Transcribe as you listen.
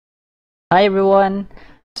Hi everyone.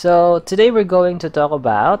 So today we're going to talk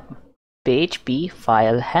about PHP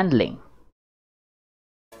file handling.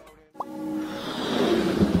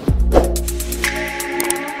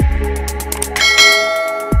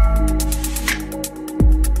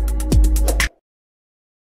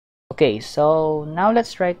 Okay, so now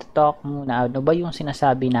let's try to talk muna ano ba yung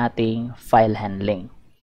sinasabi nating file handling.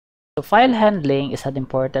 So file handling is an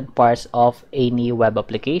important part of any web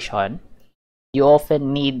application. You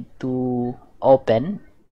often need to open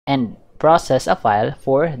and process a file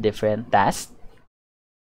for different tasks.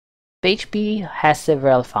 PHP has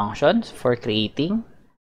several functions for creating,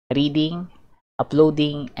 reading,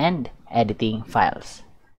 uploading, and editing files.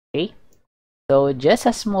 Okay, so just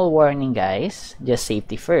a small warning guys, just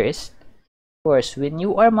safety first. Of course, when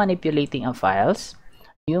you are manipulating a files,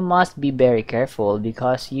 you must be very careful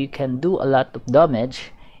because you can do a lot of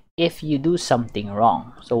damage if you do something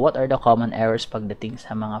wrong. So what are the common errors pagdating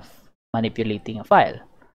sa mga manipulating a file?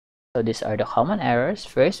 So these are the common errors.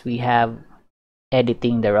 First, we have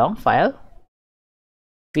editing the wrong file,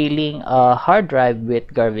 filling a hard drive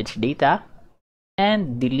with garbage data,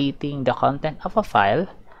 and deleting the content of a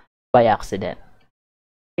file by accident.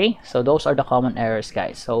 Okay, so those are the common errors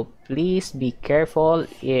guys. So please be careful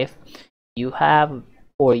if you have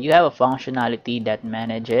a functionality that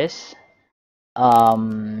manages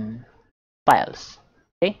files.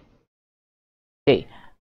 Okay,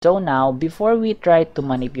 so now before we try to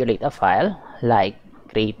manipulate a file like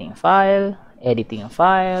creating file, editing a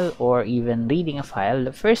file, or even reading a file,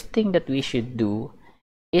 the first thing that we should do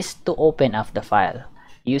is to open up the file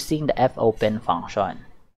using the fopen function.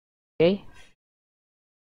 Okay,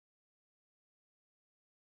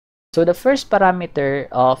 so the first parameter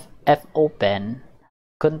of fopen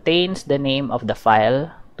contains the name of the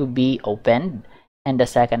file to be opened, and the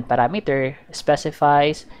second parameter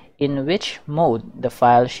specifies in which mode the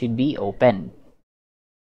file should be opened.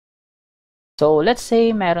 So let's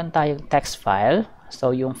say meron tayong text file. So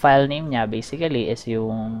yung file name niya basically is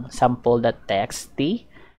yung sample.txt,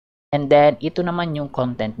 and then ito naman yung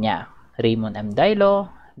content niya. Raymond M. Dailo,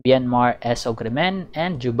 Bianmar S. Ogremen,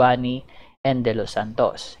 and Giovanni N. De Los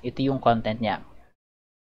Santos. Ito yung content niya.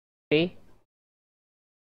 Okay?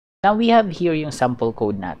 Now we have here yung sample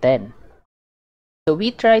code natin. So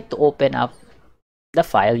we try to open up the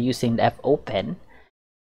file using the fopen,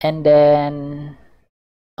 and then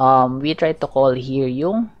we try to call here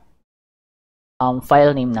yung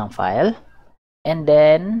file name ng file, and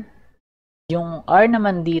then yung R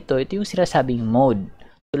naman dito, ito yung sinasabing mode.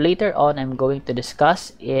 So later on, I'm going to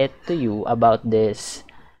discuss it to you about this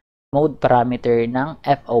mode parameter ng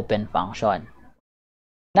fopen function.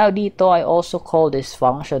 Now dito, I also call this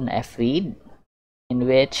function fread, in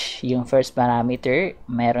which yung first parameter,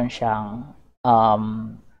 meron siyang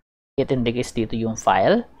it indicates dito yung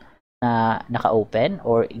file na naka-open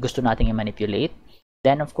or gusto nating i-manipulate.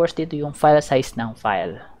 Then of course dito yung file size ng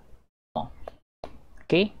file.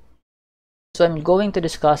 Okay? So I'm going to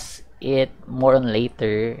discuss it more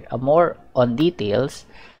on details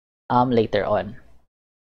later on.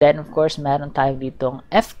 Then of course meron tayo ditong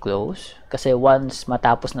fclose kasi once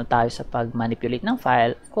matapos na tayo sa pag-manipulate ng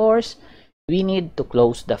file, of course we need to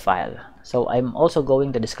close the file. So I'm also going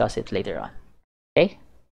to discuss it later on. Okay?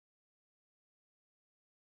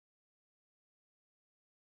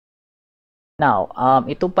 Now,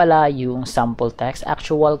 ito pala yung sample text,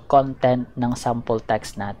 actual content ng sample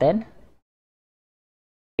text natin.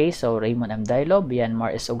 Okay, so Raymond M. Dailo,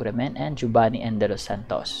 Bianmar S. Ogremen, and Giovanni N. De Los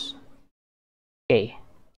Santos. Okay.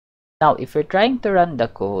 Now, if you're trying to run the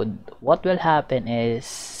code, what will happen is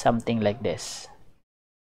something like this.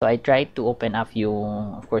 So I tried to open up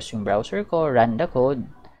of course, yung browser ko, run the code,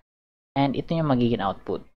 and ito yung magiging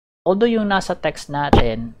output. Although yung nasa text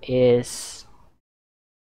natin is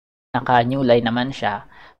naka-new line naman siya,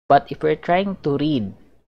 but if we're trying to read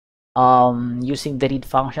using the read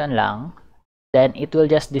function lang, then it will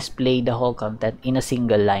just display the whole content in a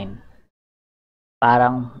single line.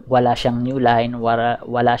 Parang wala siyang new line,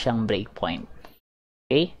 wala siyang breakpoint.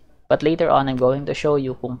 Okay? But later on, I'm going to show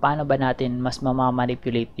you kung paano ba natin mas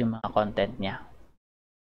mamamanipulate yung mga content niya.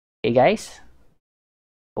 Okay guys?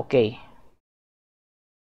 Okay.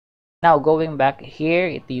 Now, going back here,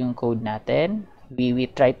 ito yung code natin. We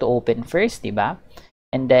try to open first, diba?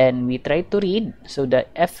 And then we try to read. So the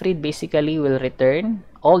fread basically will return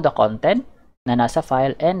all the content na nasa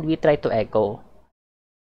file, and we try to echo.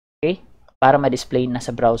 Okay? Para ma-display na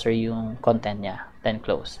sa browser yung content niya. Then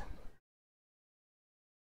close.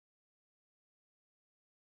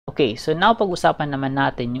 Okay, so now pag-usapan naman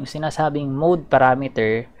natin yung sinasabing mode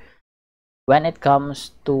parameter when it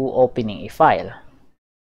comes to opening a file.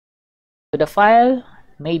 So the file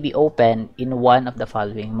may be opened in one of the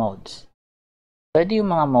following modes. So, ito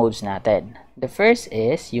yung mga modes natin. The first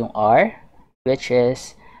is yung R, which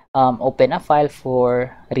is open a file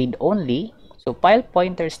for read-only. So, file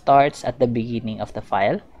pointer starts at the beginning of the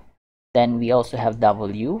file. Then, we also have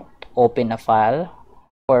W, open a file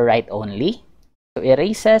for write-only. So,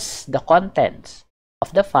 erases the contents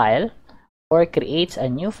of the file or creates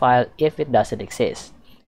a new file if it doesn't exist.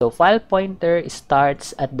 So, file pointer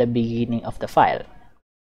starts at the beginning of the file.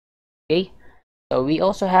 Okay? So, we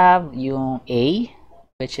also have yung A,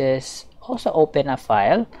 which is also open a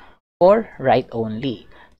file for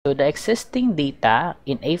write-only. So, the existing data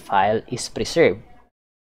in a file is preserved.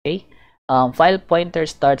 Okay? File pointer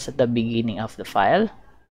starts at the beginning of the file,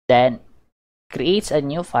 then creates a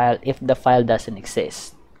new file if the file doesn't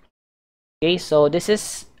exist. Okay, so this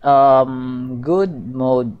is good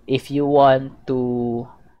mode if you want to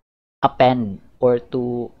append or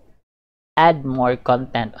to add more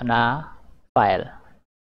content on a file.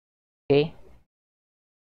 Okay,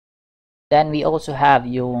 then we also have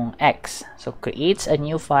yung X, so creates a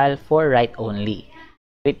new file for write only,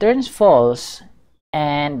 returns false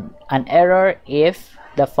and an error if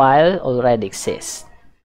the file already exists.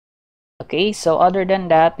 Okay, so other than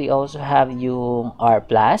that, we also have yung R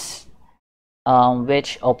plus,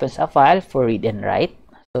 which opens a file for read and write.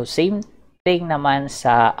 So same thing naman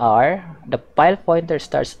sa R, the file pointer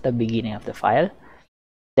starts at the beginning of the file.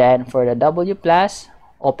 Then for the W plus,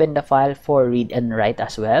 open the file for read and write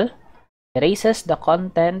as well. Erases the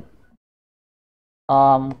contents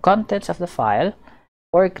of the file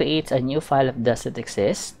or creates a new file if it doesn't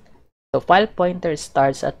exist. So file pointer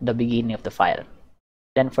starts at the beginning of the file.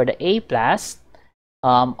 Then for the A plus,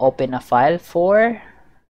 open a file for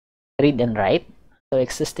read and write. So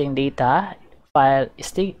existing data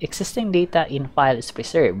in file is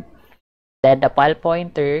preserved. Then the file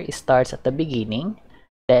pointer starts at the beginning.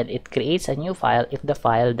 Then it creates a new file if the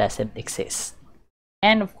file doesn't exist.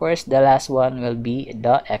 And of course, the last one will be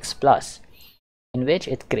the X plus, in which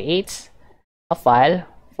it creates a file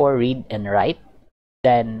for read and write,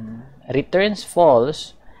 then returns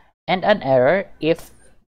false and an error if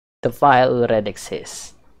the file already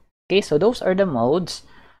exists. Okay, so those are the modes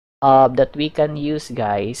that we can use,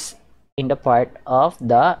 guys, in the part of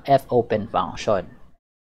the fopen function.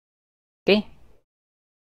 Okay,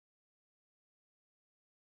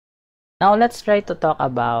 now let's try to talk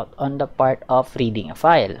about on the part of reading a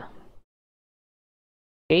file.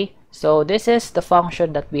 Okay, so this is the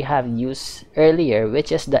function that we have used earlier,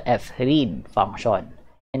 which is the fread function,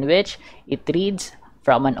 in which it reads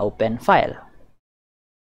from an open file.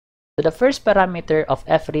 So the first parameter of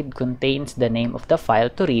fread contains the name of the file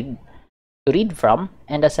to read from,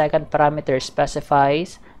 and the second parameter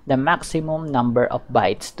specifies the maximum number of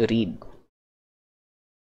bytes to read.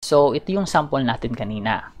 So ito yung sample natin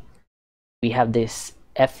kanina. We have this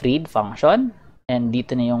fread function, and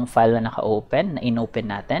dito na yung file na naka-open, na in-open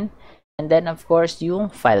natin. And then of course yung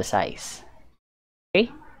file size. Okay?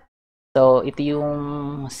 So ito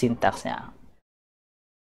yung syntax niya.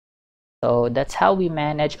 So that's how we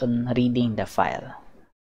manage on reading the file.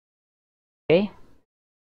 Okay?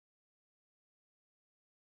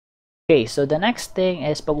 Okay, so the next thing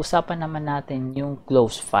is pag-usapan naman natin yung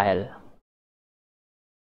close file.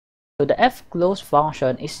 So the fclose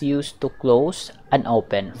function is used to close an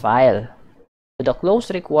open file. So the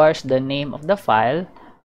close requires the name of the file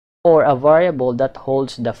or a variable that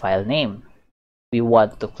holds the file name we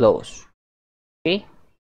want to close. Okay?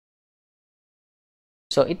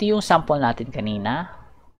 So ito yung sample natin kanina.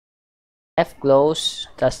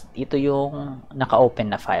 Fclose, tas ito yung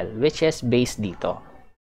naka-open na file, which is based dito.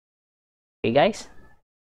 Okay, guys?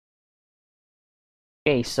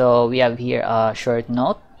 Okay, so we have here a short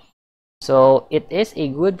note. So it is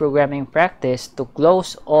a good programming practice to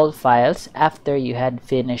close all files after you had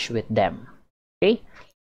finished with them. Okay?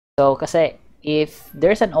 So kasi if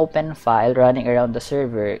there's an open file running around the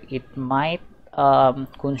server, it might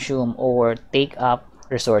consume or take up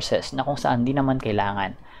resources na kung saan di naman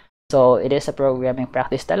kailangan. So it is a programming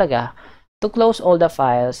practice talaga to close all the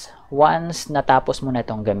files once natapos mo na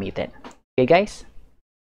itong gamitin. Okay, guys?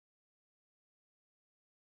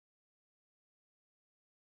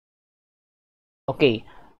 Okay,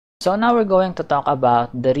 so now we're going to talk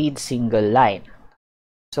about the read single line.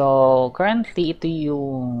 So currently, ito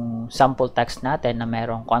yung sample text natin na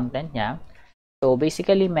merong content niya. So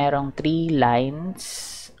basically, merong 3 lines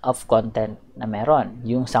of content na meron,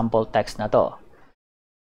 yung sample text na to.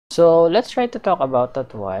 So let's try to talk about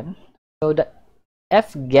that one. So the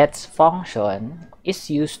fgets function is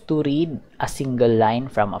used to read a single line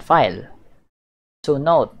from a file. So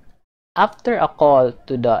note, after a call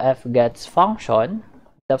to the fgets function,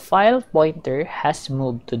 the file pointer has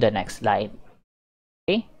moved to the next line.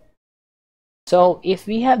 Okay, so if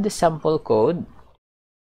we have the sample code,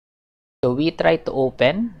 so we try to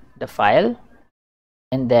open the file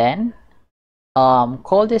and then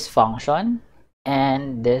call this function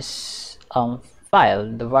and this file,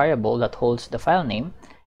 the variable that holds the file name,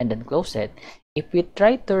 and then close it. If we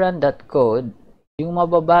try to run that code, yung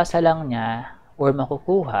mababasa lang niya or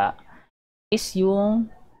makukuha is yung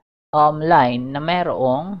line na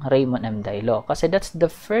merong Raymond M. Dailo. Kasi that's the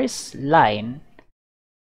first line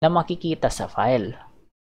na makikita sa file.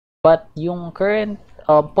 But yung current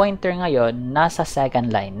pointer ngayon, nasa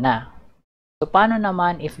second line na. So, paano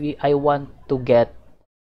naman if I want to get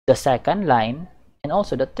the second line and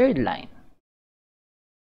also the third line?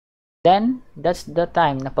 Then, that's the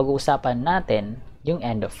time na pag-uusapan natin yung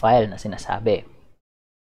end of file na sinasabi.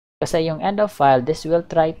 Kasi yung end of file, this will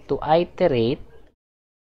try to iterate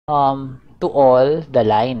to all the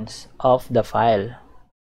lines of the file.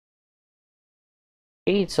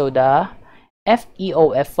 Okay, so the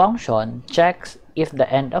FEOF function checks if the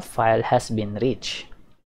end of file has been reached.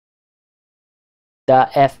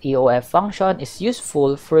 The FEOF function is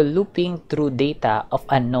useful for looping through data of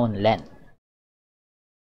unknown length.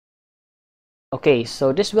 Okay,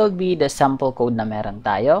 so this will be the sample code na meron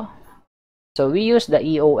tayo. So we use the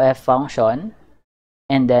EOF function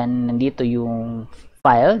and then nandito yung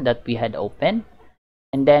file that we had opened,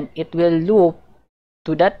 and then it will loop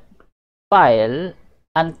to that file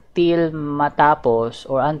until matapos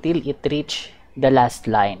or until it reach the last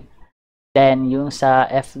line. Then yung sa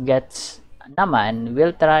fgets naman will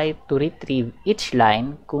try to retrieve each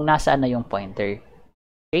line kung nasaan na yung pointer.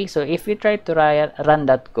 Okay, so if we try to run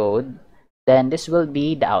that code, then this will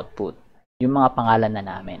be the output, yung mga pangalan na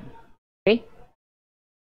namin. Okay,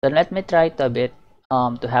 so let me try to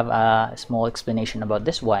to have a small explanation about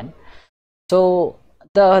this one. So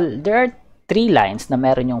there are 3 lines na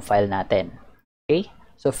meron yung file natin. Okay,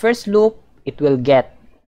 so first loop, it will get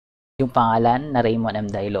yung pangalan na Raymond M.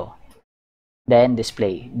 Dailo, then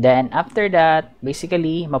display. Then after that,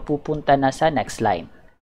 basically mapupunta na sa next line.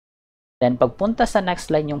 Then pagpunta sa next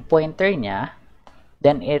line yung pointer niya,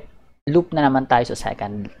 then it loop na naman tayo sa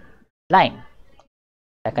second line,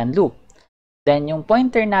 second loop. Then yung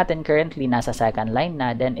pointer natin currently nasa second line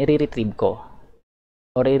na, then i-retrieve ko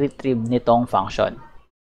or i-retrieve nitong function.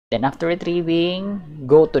 Then after retrieving,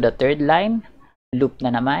 go to the third line, loop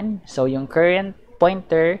na naman. So yung current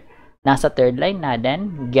pointer nasa third line na,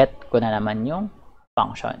 then get ko na naman yung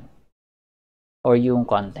function or yung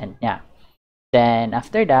content niya. Then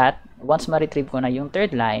after that, once ma-retrieve ko na yung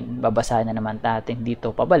third line, babasahin na naman natin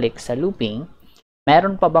dito pabalik sa looping.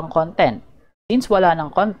 Meron pa bang content? Since wala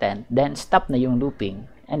ng content, then stop na yung looping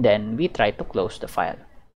and then we try to close the file.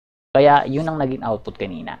 Kaya yun ang naging output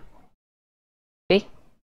kanina. Okay?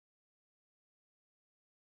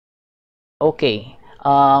 Okay.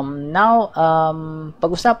 Now,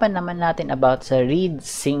 pag-usapan naman natin about sa read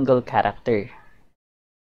single character.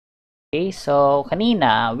 Okay, so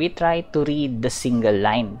kanina, we try to read the single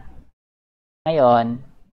line. Ngayon,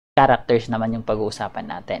 characters naman yung pag-uusapan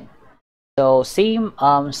natin. So, same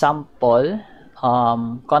sample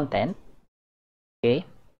content. Okay.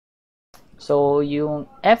 So, yung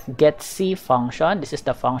fgetC function, this is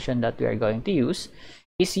the function that we are going to use,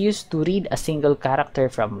 is used to read a single character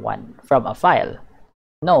from a file.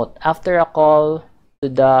 Note, after a call to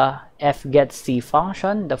the fgetC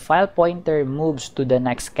function, the file pointer moves to the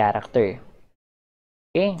next character.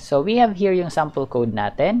 Okay, so we have here yung sample code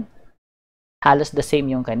natin. Halos the same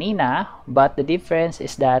yung kanina, but the difference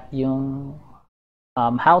is that yung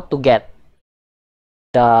how to get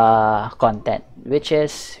the content, which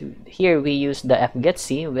is here we use the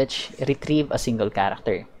fgetC, which retrieve a single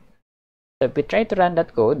character. So if we try to run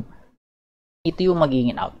that code, ito yung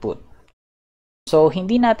magiging output. So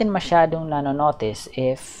hindi natin masyadong nanonotice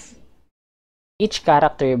if each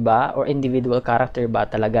character ba or individual character ba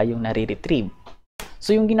talaga yung nare-retrieve.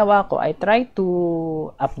 So yung ginawa ko, I try to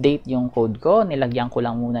update yung code ko. Nilagyan ko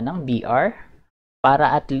lang muna ng BR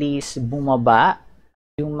para at least bumaba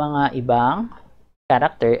yung mga ibang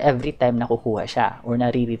character every time nakukuha siya or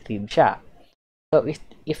nare-retrieve siya. So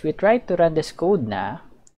if we try to run this code na,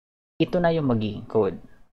 ito na yung magiging code.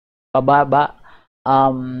 Pababa,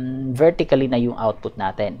 vertically na yung output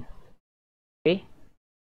natin. Okay?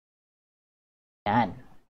 Yan.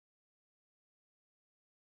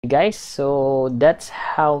 Guys, so that's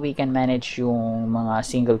how we can manage yung mga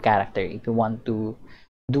single character if you want to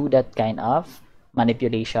do that kind of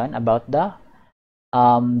manipulation about the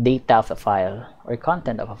data of a file or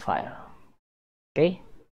content of a file. Okay?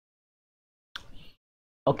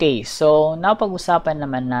 Okay, so now pag-usapan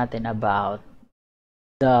naman natin about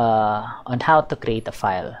on how to create a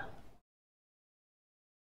file.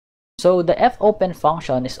 So the fopen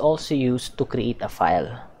function is also used to create a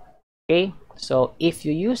file. Okay, so if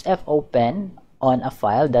you use fopen on a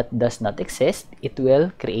file that does not exist, it will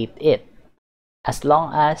create it, as long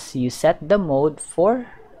as you set the mode for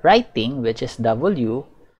writing, which is W,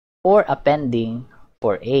 or appending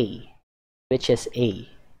for A, which is A.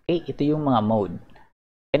 Okay, ito yung mga mode.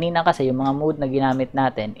 Kanina kasi yung mga mode na ginamit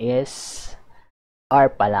natin is R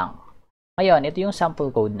pa lang. Ngayon, ito yung sample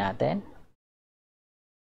code natin.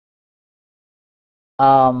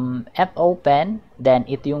 Fopen, then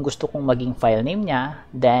ito yung gusto kong maging file name niya,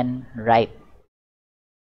 then write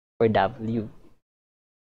for W.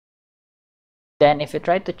 Then if you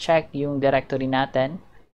try to check yung directory natin,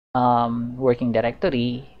 working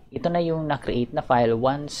directory, ito na yung na-create na file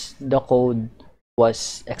once the code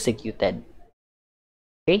was executed.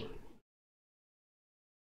 Okay?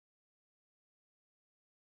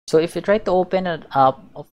 So if you try to open it up,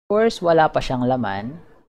 of course, wala pa siyang laman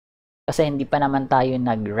kasi hindi pa naman tayo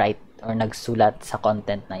nag-write or nagsulat sa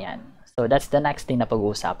content na yan. So that's the next thing na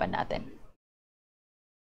pag-uusapan natin.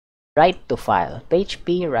 Write to file.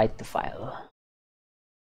 PHP write to file.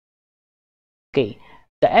 Okay.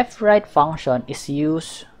 The fwrite function is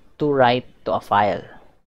used to write to a file.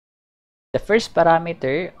 The first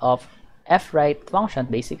parameter of fwrite function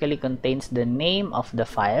basically contains the name of the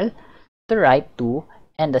file to write to,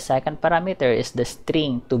 and the second parameter is the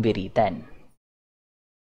string to be written.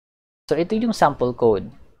 So ito yung sample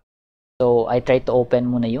code. So I try to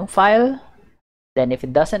open muna yung file. Then if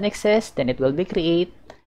it doesn't exist, then it will be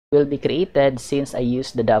created since I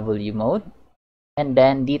use the W mode. And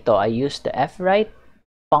then dito I use the fwrite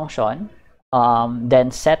function.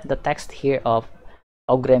 Then set the text here of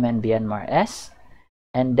Ogremen Bianmar S.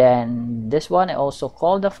 And then this one I also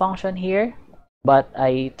call the function here, but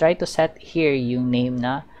I try to set here yung name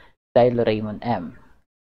na Dilo Raymond M.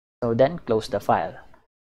 So then close the file.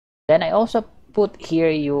 Then I also put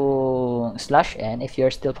here yung /n if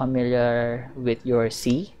you're still familiar with your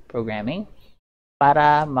C programming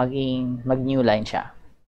para mag-new line siya.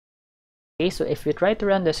 Okay, so if we try to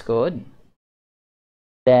run this code,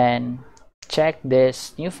 then check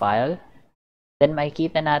this new file, then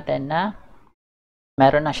makikita natin na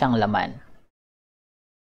meron na siyang laman.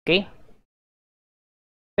 Okay?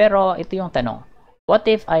 Pero ito yung tanong. What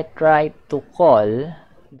if I try to call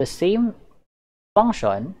the same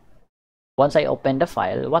function once I open the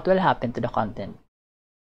file? What will happen to the content?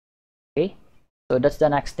 Okay? So that's the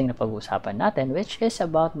next thing na pag-usapan natin, which is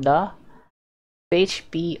about the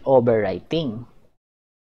PHP overwriting.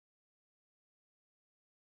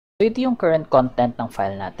 So ito yung current content ng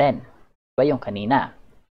file natin. Ba yung kanina.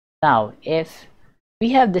 Now, if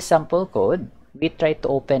we have the sample code, we try to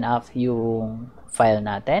open up yung file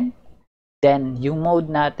natin. Then, yung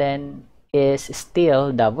mode natin is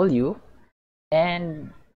still W.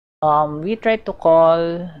 And we try to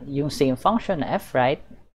call yung same function na fwrite,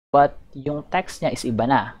 but yung text niya is iba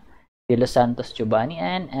na. De Los Santos Giovanni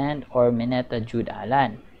N and Ormineta Jude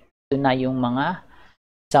Alan. Ito na yung mga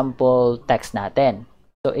sample text natin.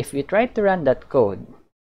 So, if we try to run that code,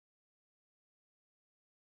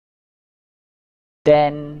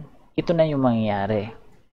 then ito na yung mangyayari.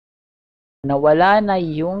 Nawala na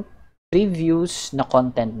yung previous na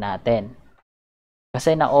content natin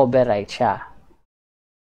kasi na-overwrite siya.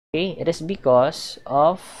 Okay, it is because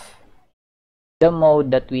of the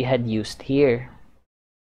mode that we had used here.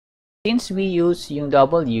 Since we use yung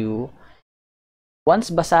W,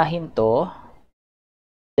 once basahin to,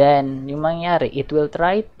 then yung mangyayari, it will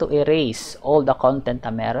try to erase all the content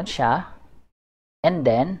na meron siya and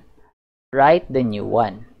then write the new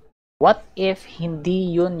one. What if hindi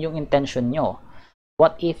yun yung intention nyo?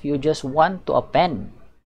 What if you just want to append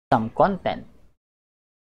some content?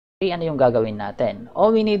 Okay, ano yung gagawin natin? All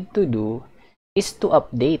we need to do is to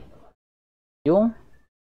update yung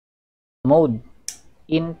mode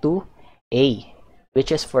into A, which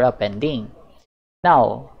is for appending.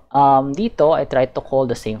 Now, dito, I try to call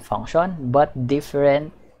the same function but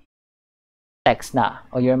different text na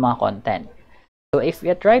o your mga content. So if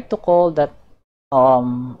you try to call that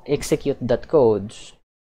execute that codes,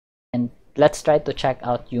 and let's try to check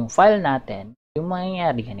out yung file natin, yung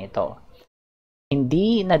mangyayari ganito.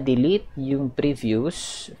 Hindi na-delete yung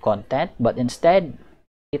previous content, but instead,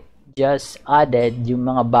 it just added yung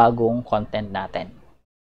mga bagong content natin.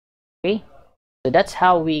 Okay? So that's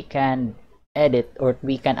how we can edit or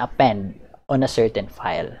we can append on a certain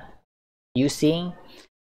file using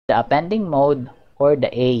the appending mode or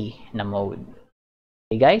the A na mode.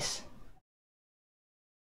 Okay, guys?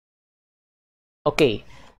 Okay,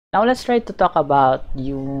 Now let's try to talk about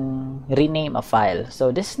yung rename a file.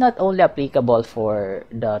 So this is not only applicable for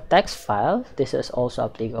the text file, this is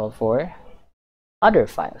also applicable for other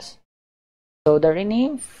files. So the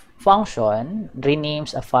rename function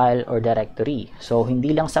renames a file or directory. So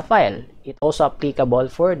hindi lang sa file, it also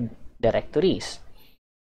applicable for directories.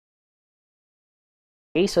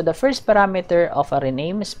 Okay, so the first parameter of a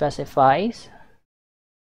rename specifies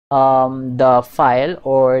the file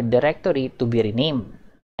or directory to be renamed.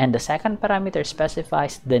 And the second parameter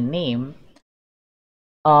specifies the name,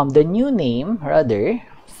 the new name rather,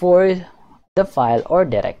 for the file or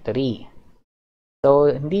directory. So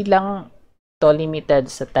hindi lang to limited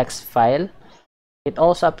sa text file, it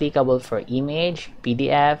also applicable for image,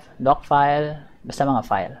 PDF, doc file, basta mga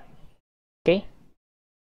file. Okay?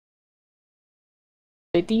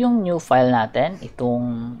 So ito yung new file natin,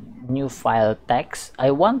 itong new file text. I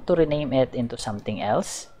want to rename it into something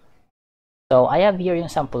else. So I have here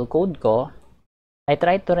yung sample code ko. I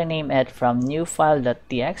try to rename it from new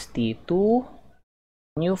file.txt to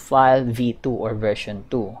new file v2 or version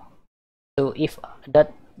 2. So if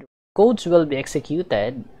that codes will be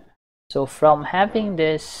executed, so from having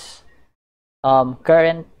this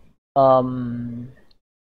current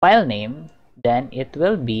file name, then it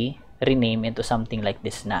will be renamed into something like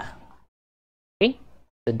this na. Okay?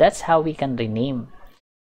 So that's how we can rename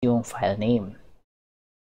yung file name.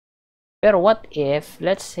 Pero what if,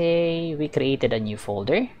 let's say, we created a new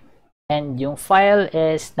folder and yung file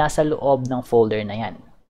is nasa loob ng folder na yan.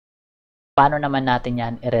 Paano naman natin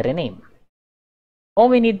yan i-rename? All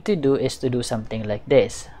we need to do is to do something like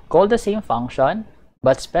this. Call the same function,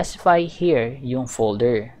 but specify here yung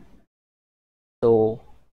folder. So,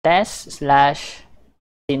 test slash,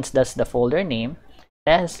 since that's the folder name,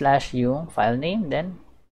 test slash yung file name, then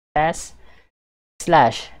test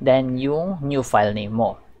slash, then yung new file name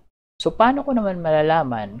mo. So, paano ko naman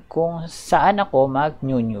malalaman kung saan ako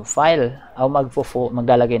mag-new file o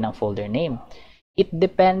maglalagay ng folder name? It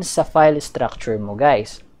depends sa file structure mo,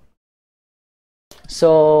 guys.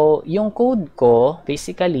 So, yung code ko,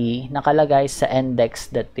 basically, nakalagay sa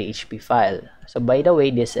index.php file. So, by the way,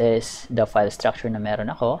 this is the file structure na meron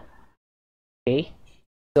ako. Okay?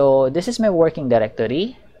 So, this is my working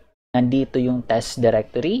directory. Nandito yung test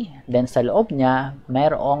directory. Then, sa loob niya,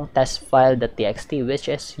 mayroong test file.txt, which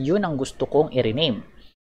is yun ang gusto kong i-rename.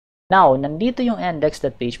 Now, nandito yung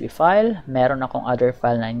index.php file. Meron akong other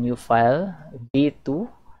file na new file, v2,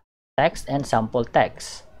 text, and sample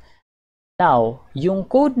text. Now, yung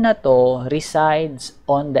code na to resides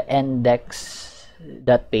on the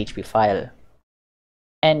index.php file.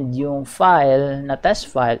 And yung file na test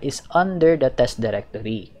file is under the test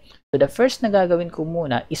directory. So, the first na gagawin ko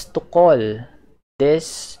muna is to call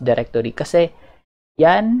this directory kasi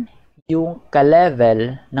yan yung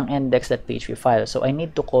ka-level ng index.php file. So, I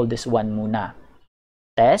need to call this one muna.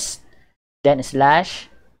 Test, then slash,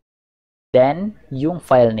 then yung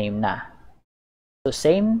file name na. So,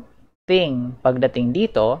 same thing pagdating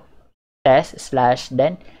dito, test slash,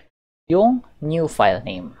 then yung new file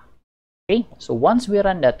name. Okay, so once we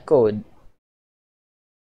run that code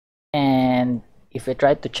and if we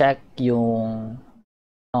try to check yung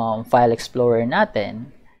file explorer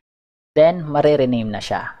natin, then marirename na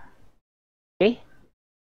siya. Okay,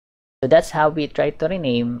 so that's how we try to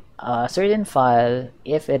rename a certain file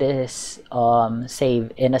if it is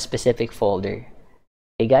saved in a specific folder.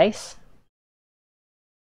 Okay, guys?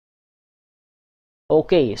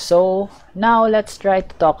 Okay, so now let's try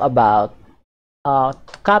to talk about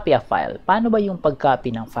copy a file. Paano ba yung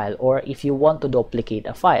pag-copy ng file or if you want to duplicate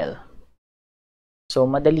a file? So,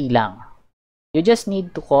 madali lang. You just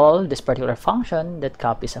need to call this particular function that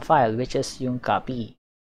copies a file, which is yung copy.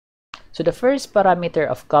 So, the first parameter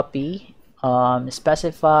of copy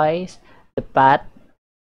specifies the path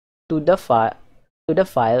to the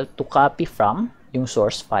file to copy from, yung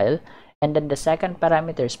source file. And then the second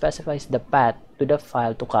parameter specifies the path to the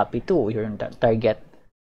file to copy to, your target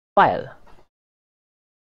file.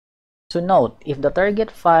 So note, if the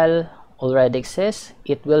target file already exists,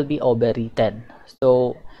 it will be overwritten.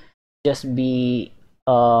 So just be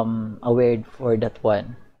aware for that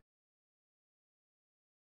one.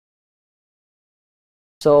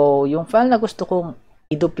 So yung file na gusto kong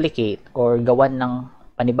i-duplicate or gawan ng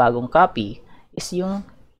panibagong copy is yung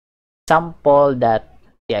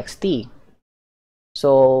sample.txt.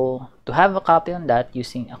 So to have a copy on that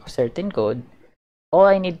using a certain code, all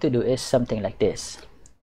I need to do is something like this.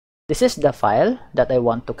 This is the file that I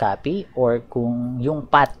want to copy or kung yung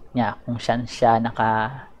path niya, kung saan siya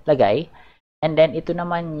nakalagay. And then ito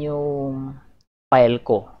naman yung file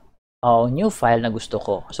ko o new file na gusto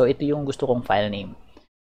ko. So ito yung gusto kong file name.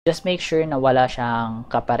 Just make sure na wala siyang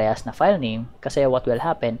kaparehas na file name kasi what will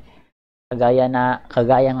happen, kagaya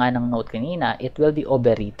nga ng note kanina, it will be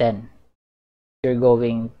overwritten. They're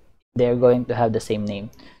going to have the same name.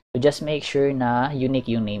 So just make sure na unique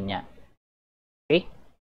yung name niya. Okay?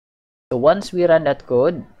 So once we run that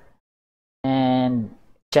code and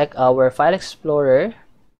check our file explorer,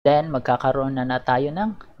 then magkakaroon na tayo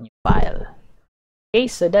ng new file. Okay,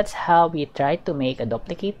 so that's how we try to make a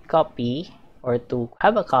duplicate copy or to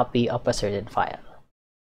have a copy of a certain file.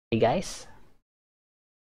 Okay, guys?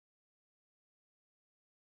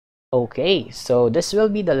 Okay, so this will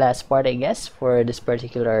be the last part, I guess, for this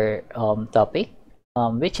particular topic,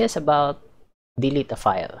 which is about delete a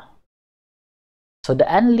file. So the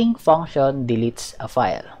unlink function deletes a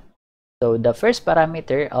file. So the first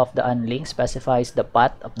parameter of the unlink specifies the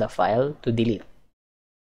path of the file to delete.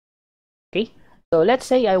 Okay, so let's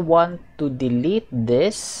say I want to delete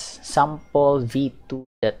this sample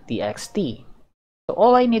v2.txt. So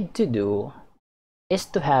all I need to do is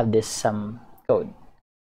to have this some code.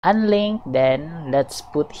 Unlink, then let's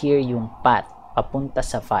put here yung path papunta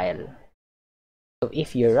sa file. So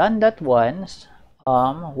if you run that once,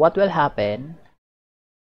 what will happen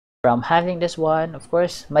from having this one, of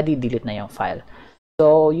course, madi-delete na yung file.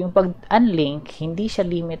 So yung pag-unlink, hindi siya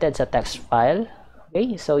limited sa text file.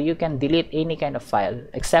 Okay, so you can delete any kind of file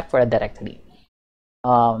except for a directory.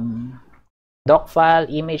 Doc file,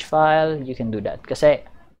 image file, you can do that. Kasi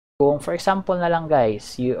kung for example na lang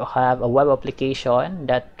guys, you have a web application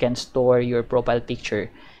that can store your profile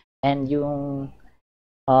picture and yung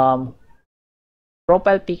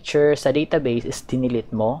profile picture sa database is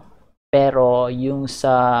dinilit mo, pero yung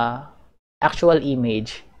sa actual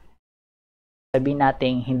image, sabihin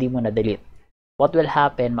natin hindi mo na-delete. What will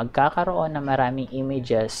happen, magkakaroon na maraming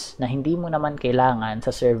images na hindi mo naman kailangan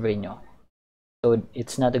sa server nyo. So,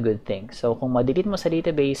 it's not a good thing. So, kung ma-delete mo sa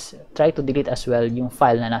database, try to delete as well yung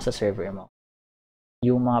file na nasa server mo.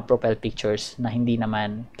 Yung mga profile pictures na hindi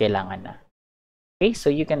naman kailangan na. Okay, so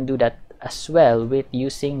you can do that as well with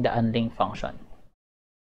using the unlink function.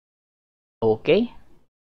 Okay.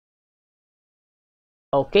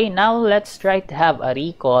 Okay, now let's try to have a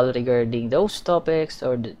recall regarding those topics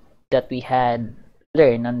or that we had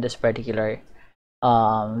learned on this particular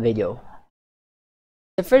video.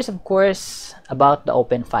 The first, of course, about the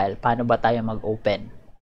open file. Paano ba tayo mag-open?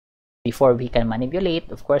 Before we can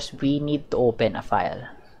manipulate, of course, we need to open a file.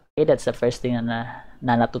 Okay, that's the first thing na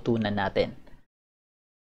natutunan natin.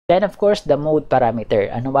 Then, of course, the mode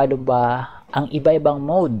parameter. Ano ba ang iba-ibang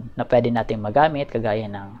mode na pwede natin magamit, kagaya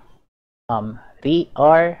ng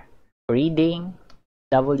R for reading,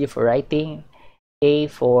 W for writing, A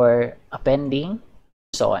for appending,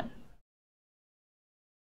 so on.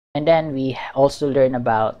 And then we also learn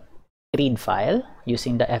about read file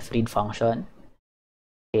using the fread function.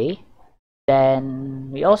 Okay.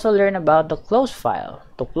 Then we also learn about the close file,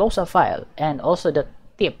 to close a file, and also the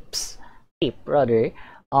tip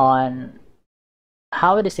on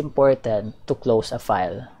how it is important to close a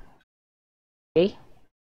file. Okay.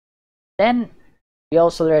 Then we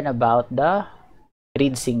also learn about the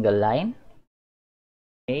read single line.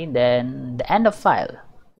 Okay. Then the end of file.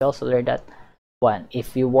 We also learn that one,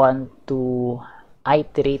 if we want to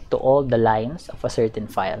iterate to all the lines of a certain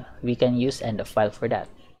file, we can use end of file for that.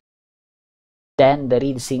 Then the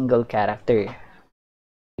read single character,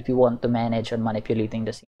 if you want to manage on manipulating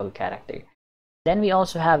the single character. Then we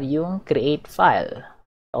also have yung create file,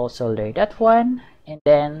 also learn that one. And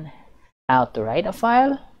then how to write a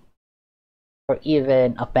file, or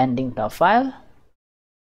even appending to a file,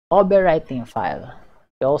 overwriting a file.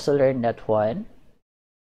 We also learn that one.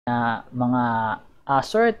 Mga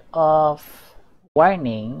sort of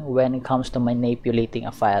warning when it comes to manipulating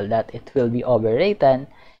a file, that it will be overwritten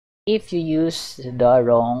if you use the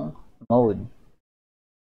wrong mode.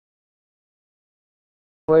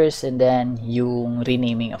 First, and then yung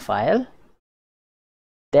renaming a file,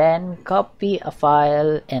 then copy a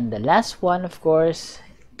file, and the last one, of course,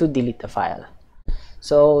 to delete a file.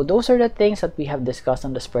 So those are the things that we have discussed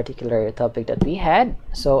on this particular topic that we had.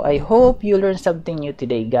 So I hope you learned something new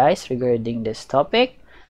today, guys, regarding this topic.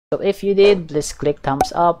 So if you did, please click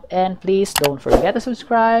thumbs up, and please don't forget to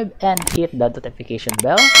subscribe and hit the notification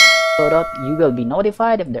bell so that you will be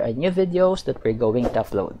notified if there are new videos that we're going to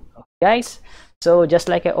upload. Okay, guys? So just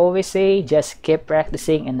like I always say, just keep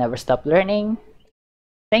practicing and never stop learning.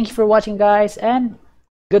 Thank you for watching, guys, and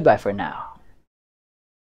goodbye for now.